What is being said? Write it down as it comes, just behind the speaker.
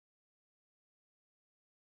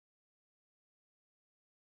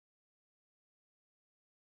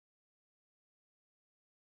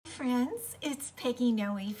friends, it's Peggy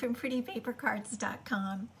Noe from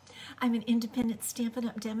PrettyPaperCards.com. I'm an independent Stampin'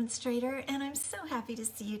 Up! Demonstrator, and I'm so happy to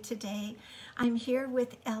see you today. I'm here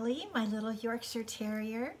with Ellie, my little Yorkshire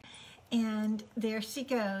Terrier, and there she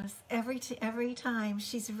goes. Every time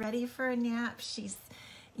she's ready for a nap, she's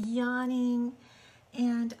yawning,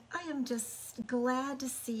 and I am just glad to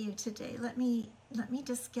see you today. Let me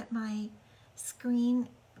just get my screen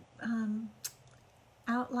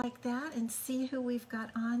out like that and see who we've got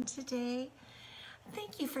on today.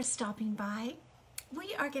 Thank you for stopping by.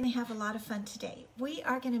 We are going to have a lot of fun today. We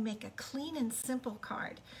are going to make a clean and simple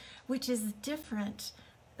card, which is different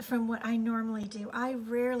from what I normally do. I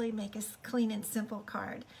rarely make a clean and simple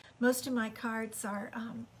card. Most of my cards are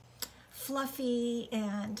fluffy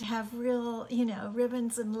and have real,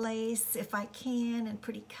 ribbons and lace if I can, and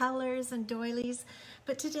pretty colors and doilies.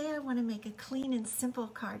 But today I want to make a clean and simple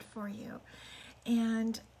card for you.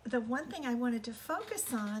 And the one thing I wanted to focus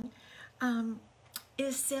on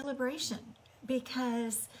is celebration,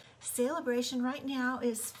 because celebration right now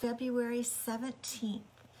is February 17th,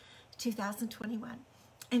 2021.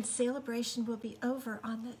 And celebration will be over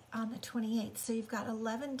on the 28th. So you've got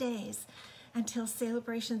 11 days until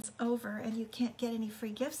celebration's over and you can't get any free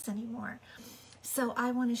gifts anymore. So I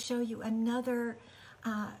want to show you another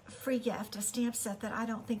free gift, a stamp set that I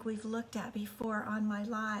don't think we've looked at before on my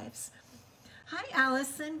lives. Hi,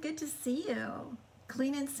 Allison. Good to see you.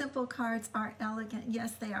 Clean and simple cards are elegant.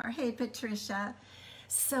 Yes, they are. Hey, Patricia.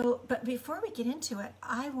 So, but before we get into it,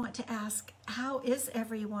 I want to ask, how is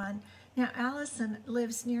everyone? Now, Allison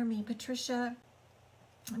lives near me. Patricia,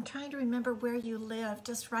 I'm trying to remember where you live,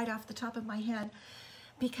 just right off the top of my head,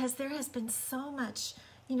 because there has been so much,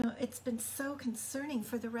 it's been so concerning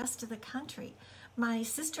for the rest of the country. My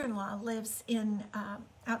sister-in-law lives in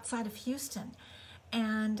outside of Houston,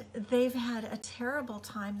 and they've had a terrible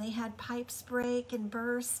time. They had pipes break and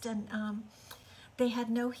burst, and they had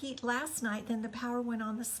no heat last night. Then the power went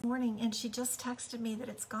on this morning, and she just texted me that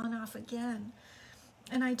it's gone off again.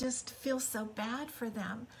 And I just feel so bad for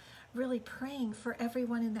them. Really praying for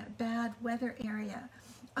everyone in that bad weather area.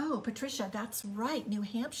 Oh, Patricia, that's right, New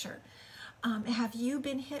Hampshire. Have you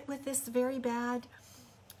been hit with this very bad,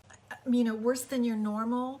 worse than your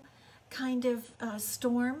normal kind of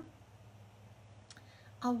storm?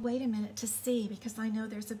 I'll wait a minute to see, because I know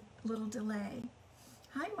there's a little delay.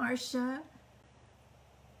 Hi, Marcia.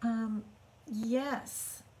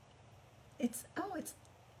 Yes.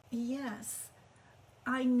 Yes.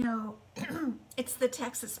 I know. It's the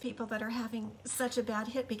Texas people that are having such a bad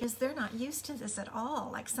hit because they're not used to this at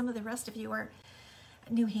all. Like some of the rest of you are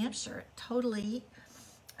New Hampshire, totally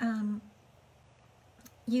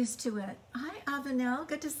used to it. Hi, Avanel.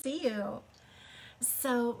 Good to see you.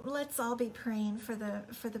 So let's all be praying for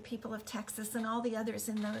the people of Texas and all the others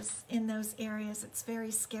in those areas. It's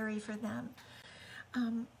very scary for them.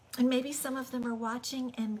 And maybe some of them are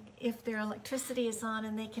watching, and if their electricity is on,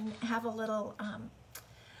 and they can have a little,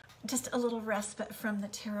 just a little respite from the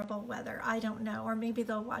terrible weather. I don't know, or maybe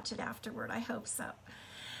they'll watch it afterward. I hope so.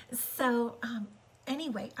 So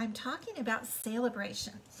anyway, I'm talking about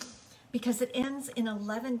celebration, because it ends in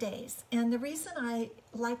 11 days. And the reason I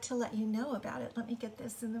like to let you know about it, let me get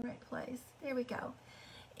this in the right place, there we go,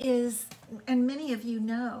 is, and many of you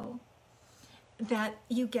know, that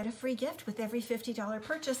you get a free gift with every $50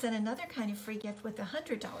 purchase, and another kind of free gift with a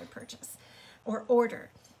 $100 purchase or order.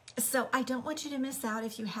 So I don't want you to miss out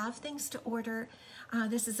if you have things to order.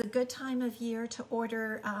 This is a good time of year to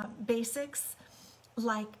order basics,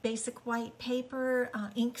 like basic white paper,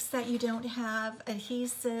 inks that you don't have,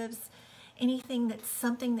 adhesives, anything that's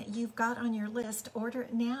something that you've got on your list. Order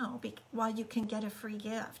it now while you can get a free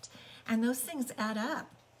gift. And those things add up,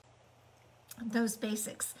 those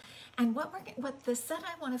basics. And what the set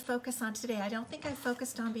I want to focus on today, I don't think I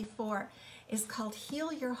focused on before, is called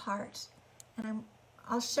Heal Your Heart. And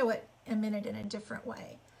I'll show it in a minute in a different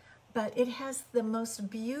way. But it has the most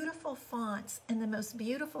beautiful fonts and the most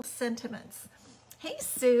beautiful sentiments. Hey,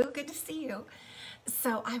 Sue, good to see you.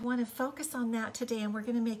 So I want to focus on that today, and we're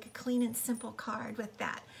going to make a clean and simple card with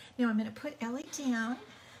that. Now I'm going to put Ellie down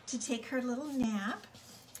to take her little nap,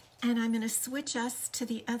 and I'm going to switch us to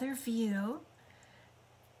the other view.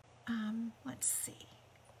 Let's see.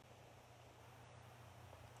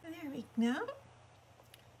 There we go.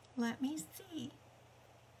 Let me see.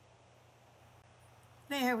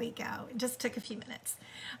 There we go. It just took a few minutes.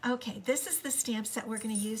 Okay, this is the stamp set we're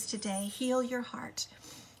going to use today, Heal Your Heart.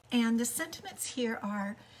 And the sentiments here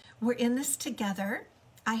are, we're in this together.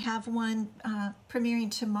 I have one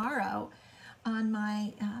premiering tomorrow on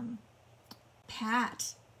my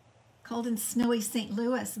Pat, cold and snowy St.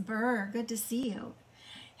 Louis. Burr, good to see you.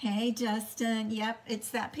 Hey, Justin. Yep, it's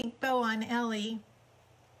that pink bow on Ellie.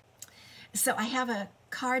 So I have a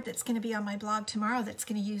card that's going to be on my blog tomorrow that's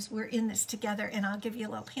going to use, we're in this together, and I'll give you a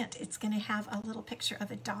little hint. It's going to have a little picture of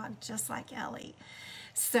a dog just like Ellie.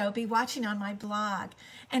 So be watching on my blog,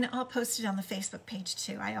 and I'll post it on the Facebook page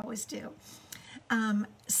too. I always do.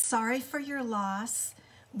 Sorry for your loss.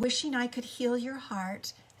 Wishing I could heal your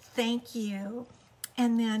heart. Thank you.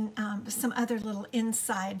 And then some other little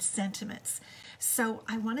inside sentiments. So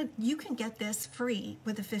you can get this free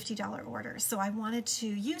with a $50 order. So I wanted to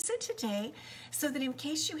use it today so that in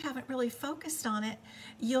case you haven't really focused on it,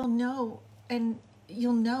 you'll know and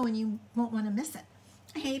you won't want to miss it.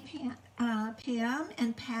 Hey, Pam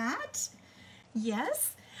and Pat.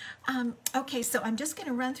 Yes. Okay, so I'm just going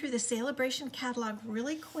to run through the Celebration catalog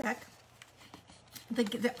really quick.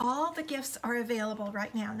 All the gifts are available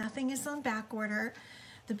right now. Nothing is on back order.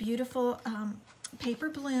 The beautiful paper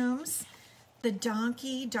blooms, the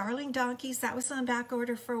donkey, darling donkeys, that was on back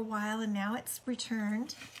order for a while and now it's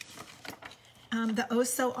returned. The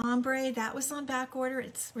Oso Ombre, that was on back order,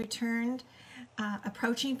 it's returned.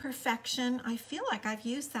 Approaching Perfection, I feel like I've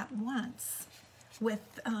used that once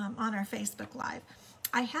on our Facebook Live.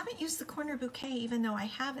 I haven't used the Corner Bouquet even though I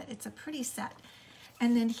have it. It's a pretty set.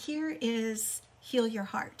 And then here is Heal Your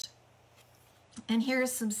Heart. And here are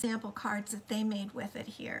some sample cards that they made with it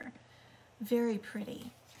here. Very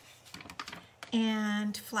pretty.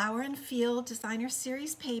 And Flower and Field Designer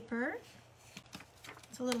Series paper.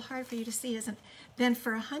 It's a little hard for you to see, isn't it? Then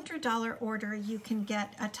for a $100 order, you can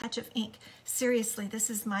get a touch of ink. Seriously, this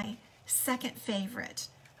is my second favorite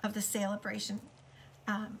of the Celebration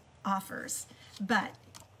offers. But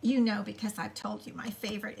you know, because I've told you, my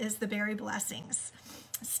favorite is the Berry Blessings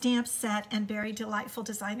stamp set and Berry Delightful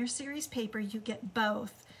Designer Series paper. You get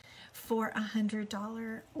both for a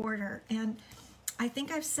 $100 order. And I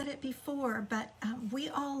think I've said it before, but we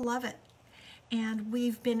all love it. And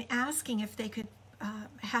we've been asking if they could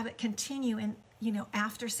have it continue in,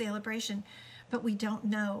 after Celebration, but we don't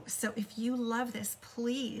know. So if you love this,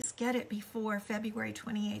 please get it before February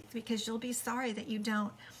 28th because you'll be sorry that you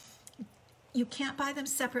don't. You can't buy them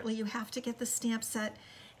separately. You have to get the stamp set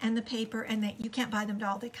and the paper, and you can't buy them at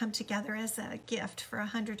all. They come together as a gift for a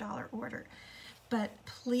 $100 order. But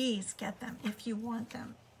please get them if you want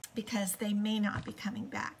them because they may not be coming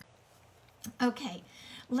back. Okay,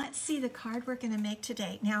 let's see the card we're going to make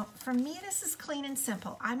today. Now, for me, this is clean and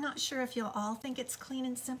simple. I'm not sure if you'll all think it's clean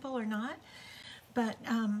and simple or not, but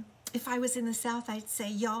if I was in the South, I'd say,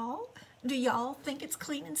 y'all, do y'all think it's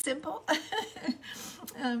clean and simple?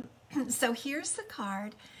 So here's the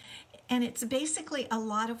card, and it's basically a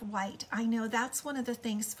lot of white. I know that's one of the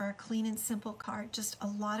things for a clean and simple card, just a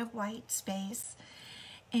lot of white space.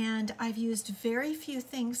 And I've used very few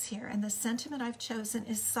things here, and the sentiment I've chosen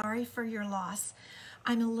is sorry for your loss.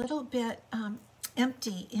 I'm a little bit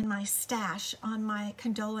empty in my stash on my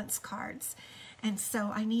condolence cards, and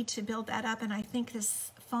so I need to build that up, and I think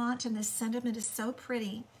this font and this sentiment is so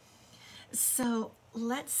pretty. So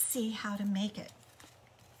let's see how to make it.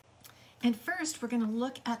 And first, we're going to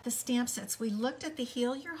look at the stamp sets. We looked at the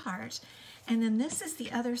Heal Your Heart, and then this is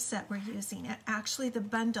the other set we're using. Actually, the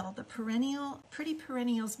bundle, the Pretty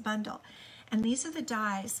Perennials Bundle. And these are the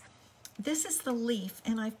dies. This is the leaf,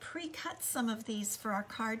 and I've pre-cut some of these for our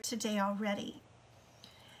card today already.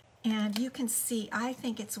 And you can see, I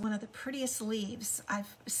think it's one of the prettiest leaves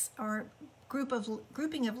or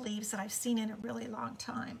grouping of leaves that I've seen in a really long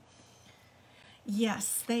time.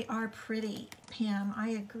 Yes, they are pretty, Pam, I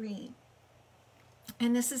agree.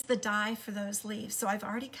 And this is the die for those leaves. So I've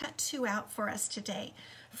already cut 2 out for us today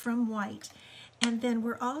from white. And then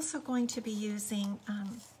we're also going to be using,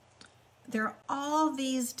 there are all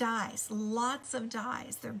these dies, lots of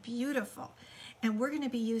dies. They're beautiful. And we're going to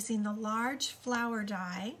be using the large flower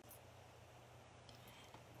die,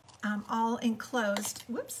 all enclosed.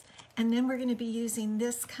 Whoops. And then we're going to be using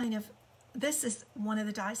this this is one of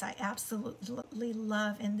the dies I absolutely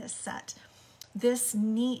love in this set. This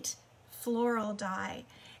neat floral die,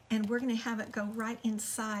 and we're going to have it go right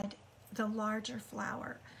inside the larger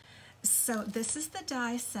flower. So this is the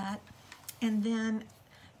die set, and then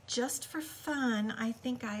just for fun, I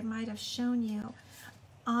think I might have shown you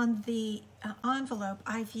on the envelope,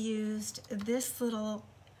 I've used this little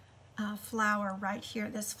flower right here,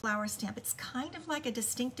 this flower stamp. It's kind of like a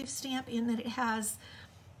distinctive stamp in that it has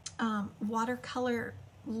watercolor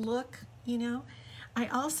look, I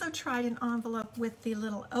also tried an envelope with the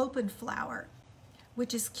little open flower,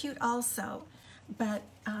 which is cute also, but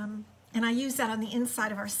and I use that on the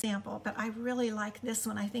inside of our sample, but I really like this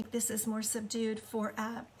one. I think this is more subdued for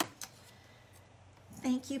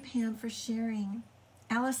thank you, Pam, for sharing.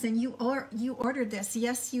 Allison, you ordered this.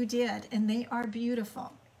 Yes, you did, and they are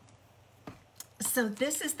beautiful. So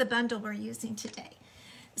this is the bundle we're using today.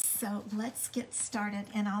 So let's get started,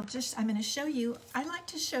 and I'm going to show you, I like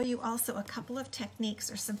to show you also a couple of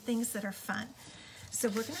techniques or some things that are fun. So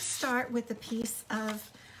we're going to start with a piece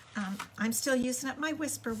of, I'm still using up my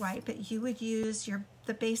Whisper White, but you would use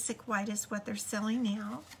the basic white is what they're selling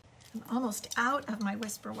now. I'm almost out of my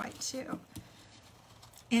Whisper White too.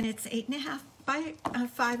 And it's 8.5 by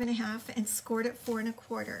 5.5 and scored at 4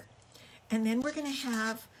 1/4. And then we're going to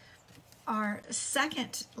have our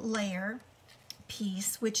second layer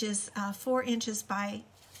piece, which is 4 inches by,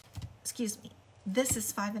 excuse me, this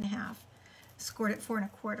is 5.5, scored at 4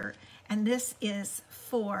 1/4, and this is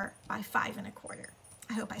 4 by 5 1/4.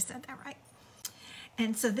 I hope I said that right.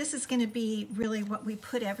 And so this is going to be really what we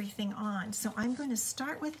put everything on. So I'm going to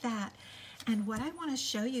start with that, and what I want to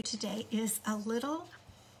show you today is a little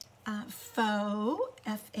faux,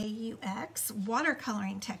 F-A-U-X,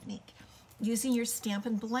 watercoloring technique using your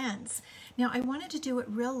Stampin' Blends. Now I wanted to do it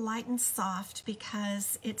real light and soft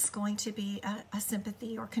because it's going to be a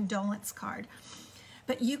sympathy or condolence card.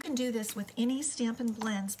 But you can do this with any Stampin'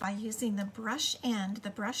 Blends by using the brush end, the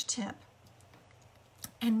brush tip,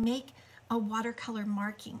 and make a watercolor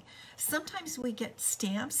marking. Sometimes we get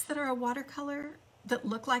stamps that are a watercolor, that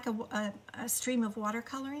look like a stream of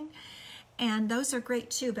watercoloring, and those are great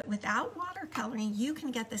too, but without watercoloring, you can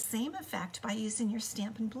get the same effect by using your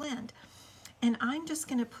Stampin' Blend. And I'm just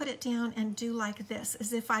going to put it down and do like this,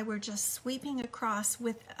 as if I were just sweeping across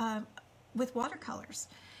with watercolors.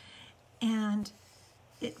 And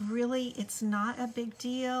it's not a big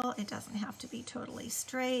deal. It doesn't have to be totally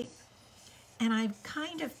straight. And I'm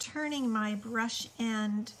kind of turning my brush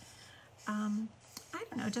end, I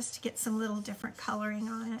don't know, just to get some little different coloring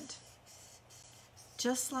on it.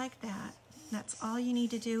 Just like that. That's all you need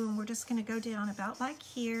to do, and we're just going to go down about like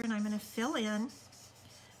here, and I'm going to fill in.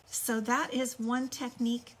 So that is one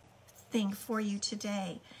technique thing for you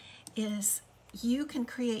today, is you can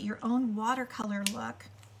create your own watercolor look,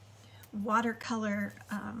 watercolor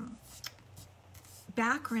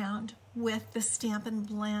background with the Stampin'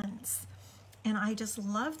 Blends. And I just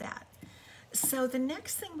love that. So the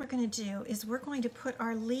next thing we're going to do is we're going to put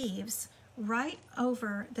our leaves right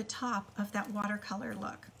over the top of that watercolor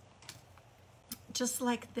look, just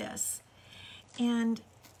like this. And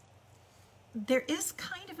there is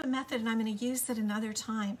kind of a method, and I'm going to use it another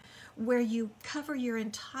time, where you cover your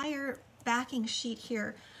entire backing sheet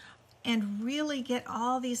here and really get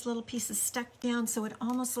all these little pieces stuck down so it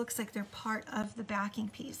almost looks like they're part of the backing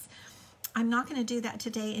piece. I'm not going to do that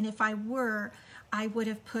today, and if I were, I would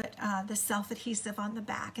have put the self-adhesive on the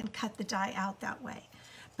back and cut the die out that way.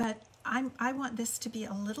 But I want this to be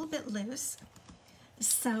a little bit loose,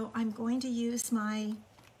 so I'm going to use my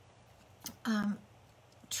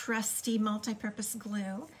trusty multi-purpose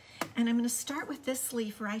glue, and I'm going to start with this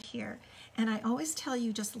leaf right here. And I always tell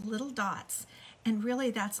you just little dots, and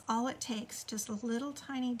really that's all it takes, just little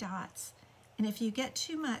tiny dots. And if you get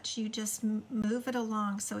too much, you just move it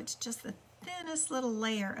along so it's just the thinnest little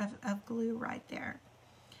layer of glue right there.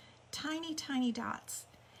 Tiny, tiny dots.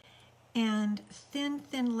 And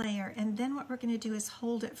thin layer. And then what we're going to do is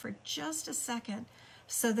hold it for just a second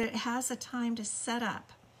so that it has a time to set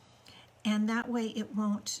up. And that way it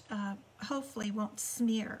won't, hopefully won't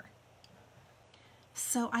smear.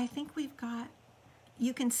 So I think we've got,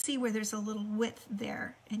 you can see where there's a little width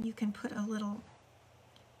there, and you can put a little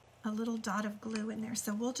dot of glue in there.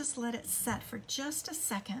 So we'll just let it set for just a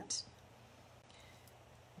second,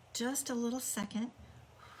 just a little second,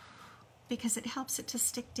 because it helps it to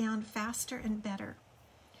stick down faster and better.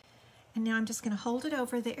 And now I'm just going to hold it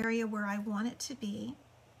over the area where I want it to be.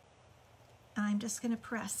 I'm just going to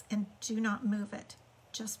press, and do not move it.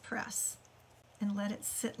 Just press and let it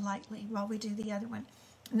sit lightly while we do the other one.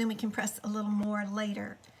 And then we can press a little more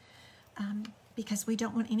later, because we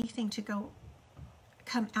don't want anything to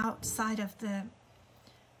come outside of the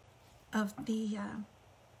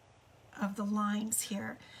lines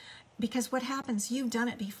here. Because what happens, you've done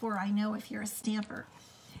it before, I know, if you're a stamper.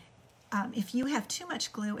 If you have too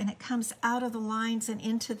much glue and it comes out of the lines and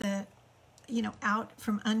into the, out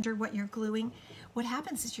from under what you're gluing, what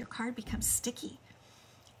happens is your card becomes sticky.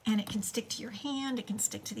 And it can stick to your hand, it can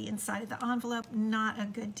stick to the inside of the envelope, not a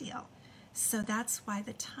good deal. So that's why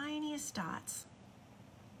the tiniest dots,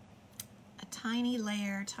 a tiny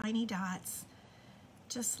layer, tiny dots,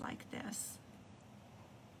 just like this.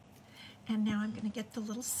 And now I'm going to get the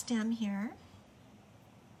little stem here.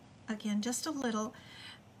 Again, just a little.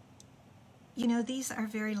 These are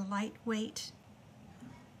very lightweight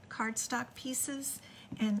cardstock pieces,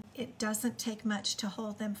 and it doesn't take much to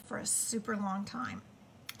hold them for a super long time.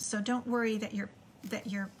 So don't worry that your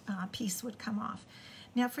piece would come off.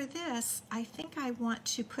 Now for this, I think I want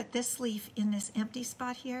to put this leaf in this empty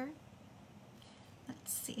spot here.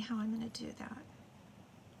 Let's see how I'm going to do that.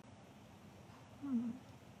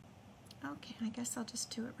 Okay, I guess I'll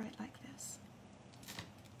just do it right like this,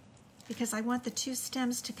 because I want the two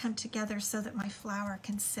stems to come together so that my flower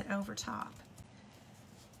can sit over top.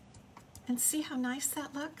 And see how nice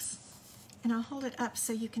that looks? And I'll hold it up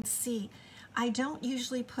so you can see. I don't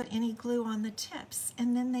usually put any glue on the tips,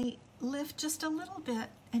 and then they lift just a little bit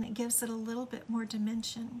and it gives it a little bit more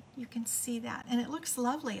dimension. You can see that, and it looks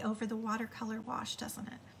lovely over the watercolor wash, doesn't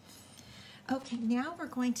it? Okay, now we're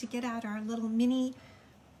going to get out our little mini,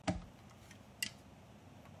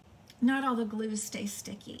 not all the glues stay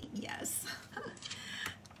sticky, yes.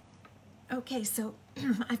 Okay, so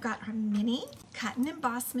I've got our mini cut and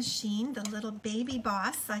emboss machine, the little baby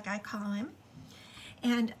boss, like I call him.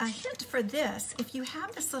 And a hint for this, if you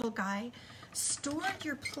have this little guy, store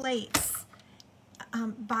your plates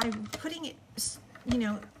by putting it,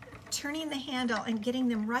 turning the handle and getting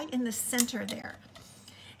them right in the center there.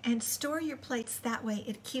 And store your plates that way.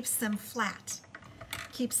 It keeps them flat,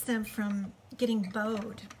 keeps them from getting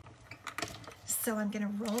bowed. So I'm going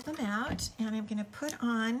to roll them out, and I'm going to put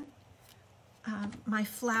on my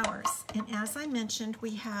flowers. And as I mentioned,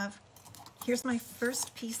 we have, here's my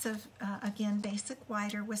first piece of, again, basic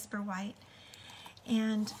white or whisper white.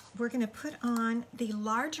 And we're going to put on the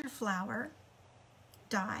larger flower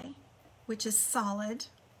die, which is solid.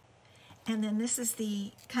 And then this is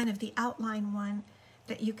the kind of the outline one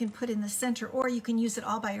that you can put in the center, or you can use it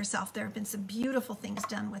all by yourself. There have been some beautiful things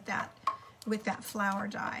done with that flower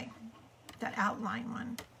die, that outline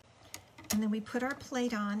one. And then we put our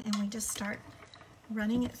plate on and we just start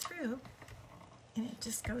running it through, and it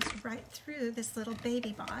just goes right through this little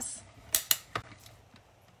baby boss.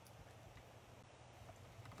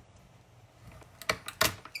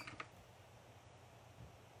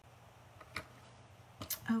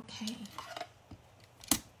 Okay.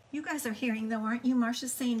 You guys are hearing though, aren't you?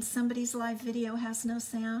 Marsha's saying somebody's live video has no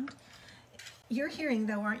sound. You're hearing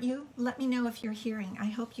though, aren't you? Let me know if you're hearing. I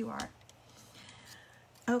hope you are.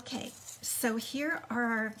 Okay, so here are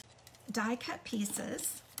our die cut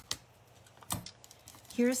pieces.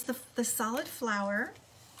 Here's the solid flower,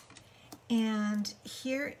 and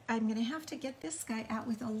here I'm going to have to get this guy out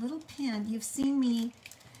with a little pin. You've seen me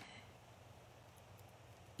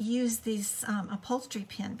use these upholstery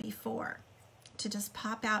pin before to just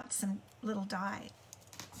pop out some little die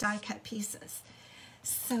cut pieces.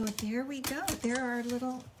 So there we go. There are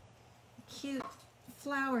little cute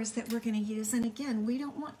flowers that we're going to use, and again, we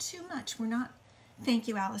don't want too much. We're not, thank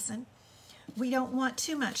you, Allison. We don't want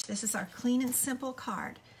too much. This is our clean and simple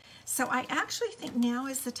card. So I actually think now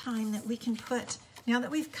is the time that we can put, now that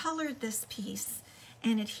we've colored this piece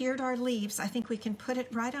and adhered our leaves, I think we can put it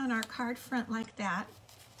right on our card front like that.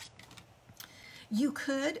 You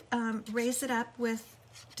could raise it up with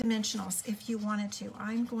dimensionals if you wanted to.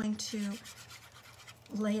 I'm going to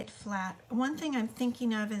lay it flat. One thing I'm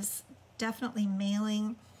thinking of is definitely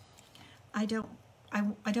mailing. I don't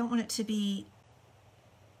want it to be,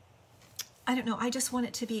 I don't know, I just want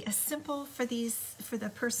it to be as simple for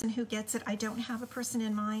the person who gets it. I don't have a person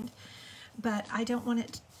in mind, but I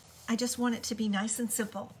just want it to be nice and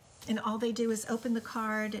simple. And all they do is open the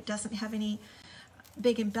card. It doesn't have any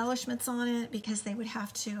big embellishments on it, because they would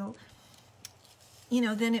have to,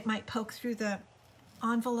 then it might poke through the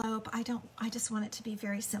envelope. I just want it to be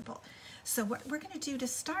very simple. So what we're going to do to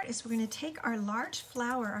start is we're going to take our large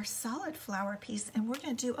flower, our solid flower piece, and we're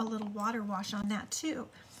going to do a little water wash on that too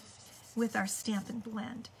with our Stampin'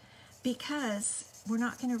 Blend, because we're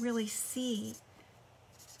not going to really see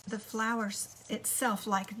the flowers itself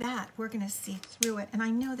like that. We're going to see through it. And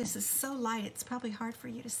I know this is so light, it's probably hard for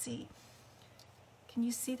you to see. Can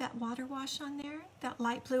you see that water wash on there? That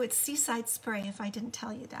light blue? It's Seaside Spray, if I didn't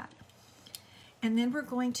tell you that. And then we're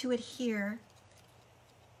going to adhere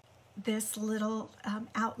this little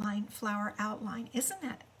outline, flower outline. Isn't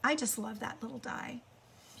that, I just love that little die.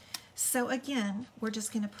 So again, we're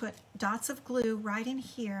just going to put dots of glue right in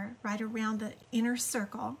here, right around the inner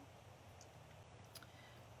circle.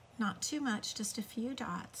 Not too much, just a few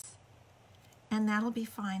dots. And that'll be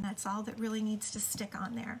fine. That's all that really needs to stick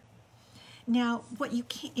on there. Now, what you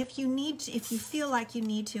can, if you feel like you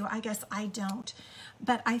need to, I guess I don't,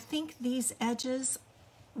 but I think these edges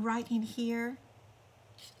right in here,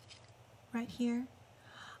 right here,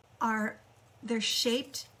 they're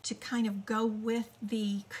shaped to kind of go with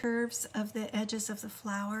the curves of the edges of the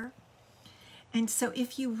flower. And so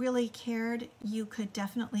if you really cared, you could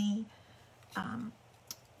definitely,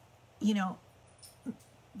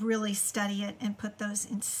 really study it and put those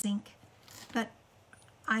in sync. But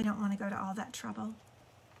I don't want to go to all that trouble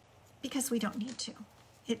because we don't need to.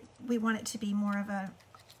 We want it to be more of a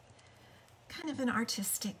kind of an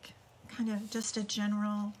artistic, kind of just a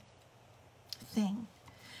general thing.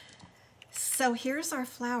 So here's our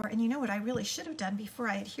flower, and you know what I really should have done before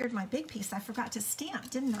I adhered my big piece? I forgot to stamp,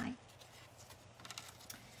 didn't I?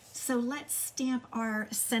 So let's stamp our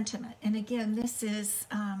sentiment. And again, this is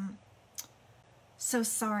so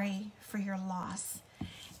sorry for your loss.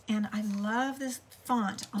 And I love this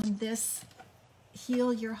font on this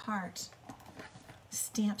Heal Your Heart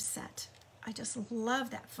stamp set. I just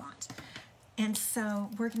love that font. And so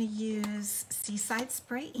we're going to use Seaside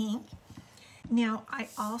Spray ink. Now I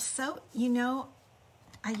also, you know,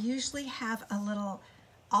 I usually have a little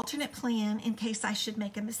alternate plan in case I should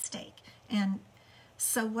make a mistake. And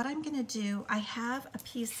so what I'm going to do, I have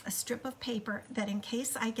a strip of paper that in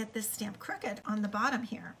case I get this stamp crooked on the bottom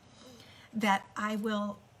here, that I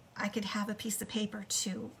could have a piece of paper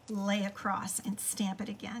to lay across and stamp it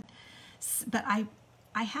again. But I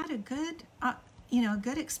had a good,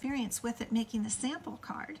 good experience with it making the sample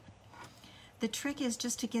card. The trick is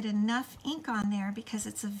just to get enough ink on there because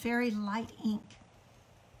it's a very light ink.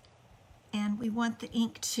 And we want the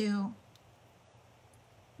ink to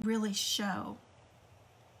really show.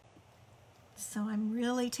 So I'm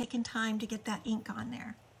really taking time to get that ink on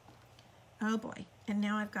there. Oh boy, and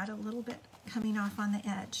now I've got a little bit coming off on the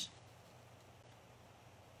edge.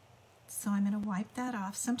 So I'm going to wipe that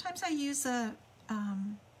off. Sometimes I use an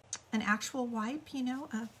actual wipe,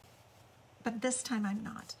 but this time I'm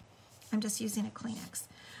not. I'm just using a Kleenex.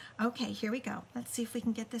 Okay, here we go. Let's see if we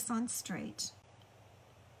can get this on straight.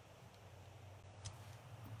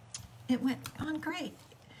 It went on great.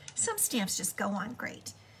 Some stamps just go on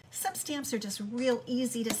great. Some stamps are just real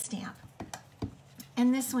easy to stamp.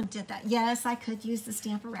 And this one did that. Yes, I could use the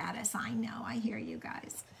Stamparatus. I know, I hear you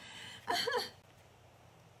guys.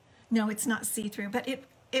 No, it's not see-through, but it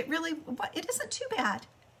isn't too bad.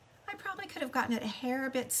 I probably could have gotten it a hair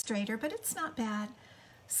bit straighter, but it's not bad.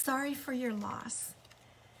 Sorry for your loss.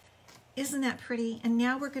 Isn't that pretty? And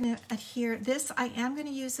now we're going to adhere this. I am going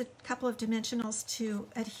to use a couple of dimensionals to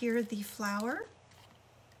adhere the flower.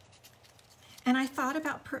 And I thought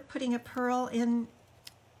about putting a pearl in.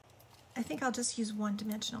 I think I'll just use one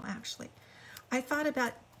dimensional actually. I thought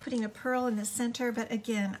about putting a pearl in the center, but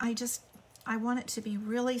again, I want it to be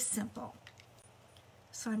really simple.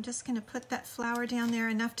 So I'm just going to put that flower down there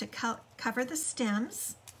enough to cover the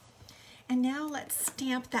stems. And now let's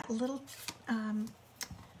stamp that little kind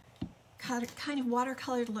of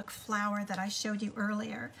watercolored look flower that I showed you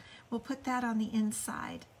earlier. We'll put that on the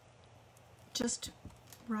inside, just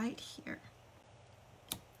right here.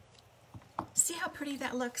 See how pretty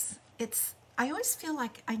that looks? I always feel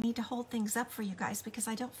like I need to hold things up for you guys because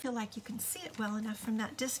I don't feel like you can see it well enough from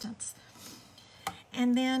that distance.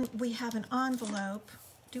 And then we have an envelope.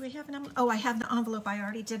 Do we have an envelope? Oh, I have the envelope I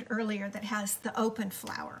already did earlier that has the open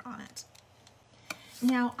flower on it.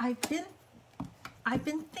 Now, I've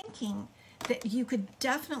been thinking that you could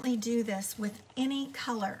definitely do this with any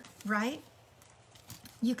color, right?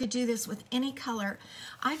 You could do this with any color.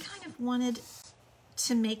 I kind of wanted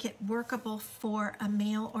to make it workable for a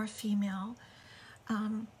male or female,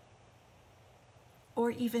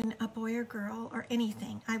 or even a boy or girl or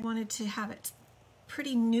anything. I wanted to have it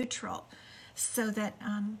pretty neutral so that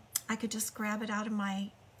I could just grab it out of my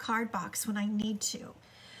card box when I need to.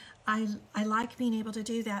 I like being able to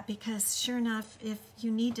do that because sure enough, if you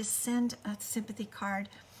need to send a sympathy card,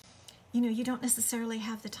 you don't necessarily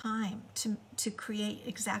have the time to create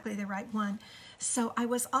exactly the right one. So I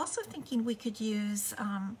was also thinking we could use,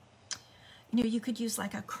 you could use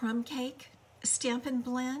like a crumb cake Stampin'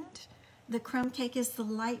 Blend. The crumb cake is the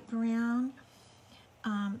light brown.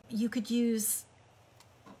 You could use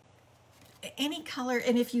any color,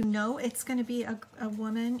 and if you know it's going to be a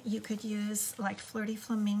woman, you could use like Flirty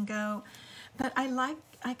Flamingo. But I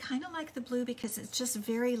kind of like the blue because it's just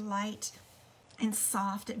very light and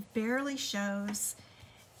soft. It barely shows,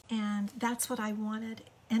 and that's what I wanted.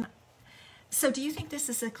 And so do you think this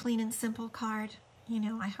is a clean and simple card?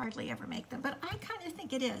 I hardly ever make them, but I kind of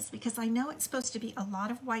think it is because I know it's supposed to be a lot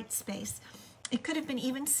of white space. It could have been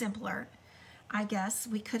even simpler. I guess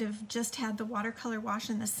we could have just had the watercolor wash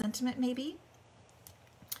and the sentiment maybe,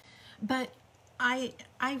 but I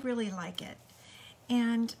really like it.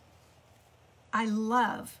 And I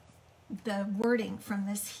love the wording from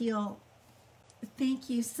this heel. Thank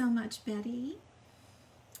you so much, Betty.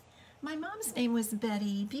 My mom's name was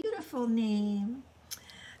Betty. Beautiful name.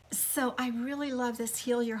 So I really love this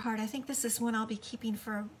Heal Your Heart. I think this is one I'll be keeping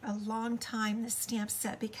for a long time, this stamp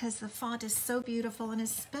set, because the font is so beautiful, and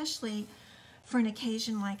especially for an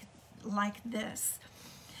occasion like this.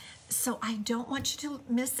 So I don't want you to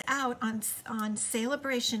miss out on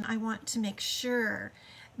Celebration. I want to make sure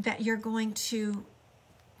that you're going to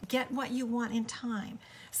get what you want in time.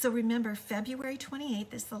 So remember, February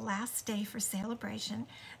 28th is the last day for Celebration.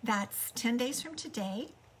 That's 10 days from today.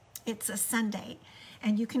 It's a Sunday,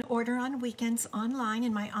 and you can order on weekends online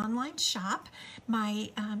in my online shop.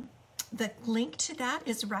 The link to that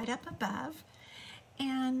is right up above.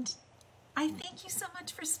 And I thank you so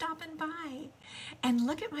much for stopping by. And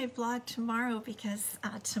look at my vlog tomorrow, because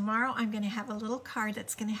tomorrow I'm going to have a little card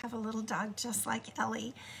that's going to have a little dog just like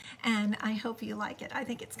Ellie. And I hope you like it. I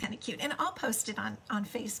think it's kind of cute. And I'll post it on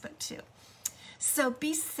Facebook too. So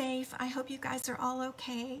be safe. I hope you guys are all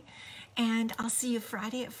okay. And I'll see you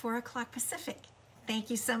Friday at 4 o'clock Pacific. Thank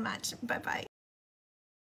you so much. Bye-bye.